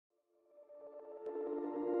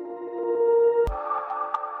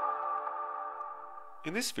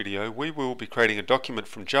In this video, we will be creating a document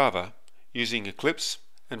from Java using Eclipse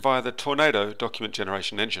and via the Tornado document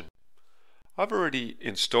generation engine. I've already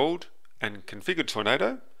installed and configured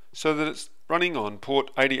Tornado so that it's running on port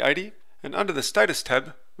 8080, and under the status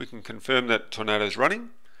tab we can confirm that Tornado is running,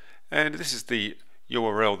 and this is the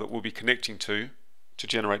URL that we'll be connecting to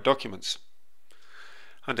generate documents.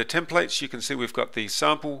 Under templates you can see we've got the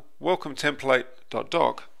sample welcome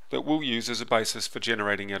template.doc that we'll use as a basis for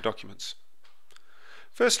generating our documents.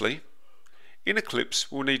 Firstly, in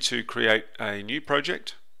Eclipse we'll need to create a new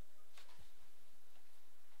project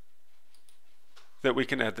that we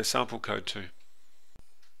can add the sample code to.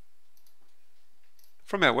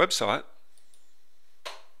 From our website,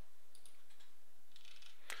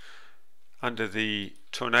 under the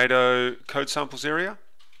Tornado code samples area,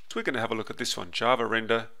 we're going to have a look at this one, Java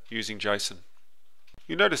render using JSON.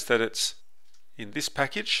 You notice that it's in this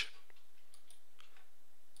package,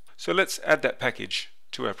 so let's add that package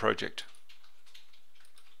to our project.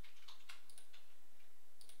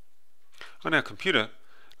 On our computer,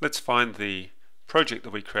 let's find the project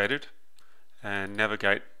that we created and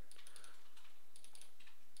navigate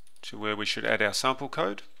to where we should add our sample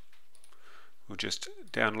code. We'll just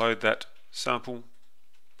download that sample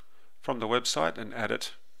from the website and add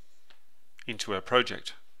it into our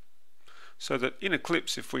project. So that in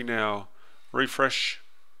Eclipse, if we now refresh,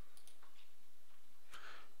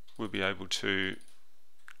 we'll be able to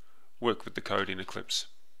work with the code in Eclipse.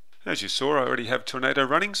 As you saw, I already have Tornado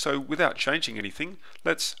running, so without changing anything,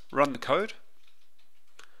 let's run the code.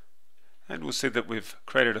 And we'll see that we've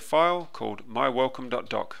created a file called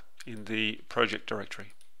mywelcome.doc in the project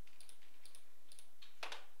directory.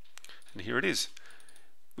 And here it is.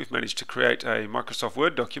 We've managed to create a Microsoft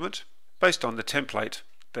Word document based on the template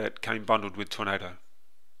that came bundled with Tornado.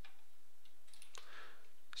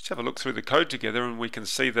 Let's have a look through the code together, and we can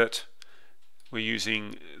see that we're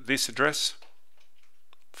using this address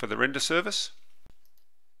for the render service.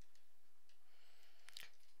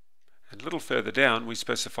 And a little further down we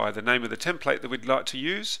specify the name of the template that we'd like to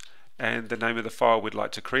use and the name of the file we'd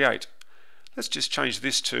like to create. Let's just change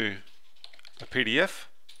this to a PDF.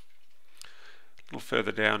 A little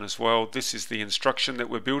further down as well, this is the instruction that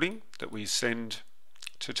we're building that we send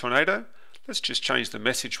to Tornado. Let's just change the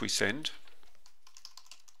message we send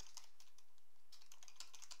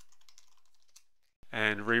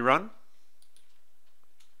and rerun.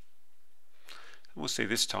 We'll see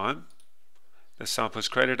this time the sample has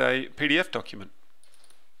created a PDF document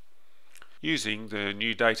using the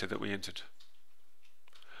new data that we entered.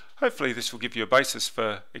 Hopefully this will give you a basis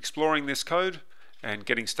for exploring this code and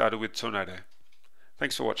getting started with Tornado.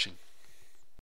 Thanks for watching.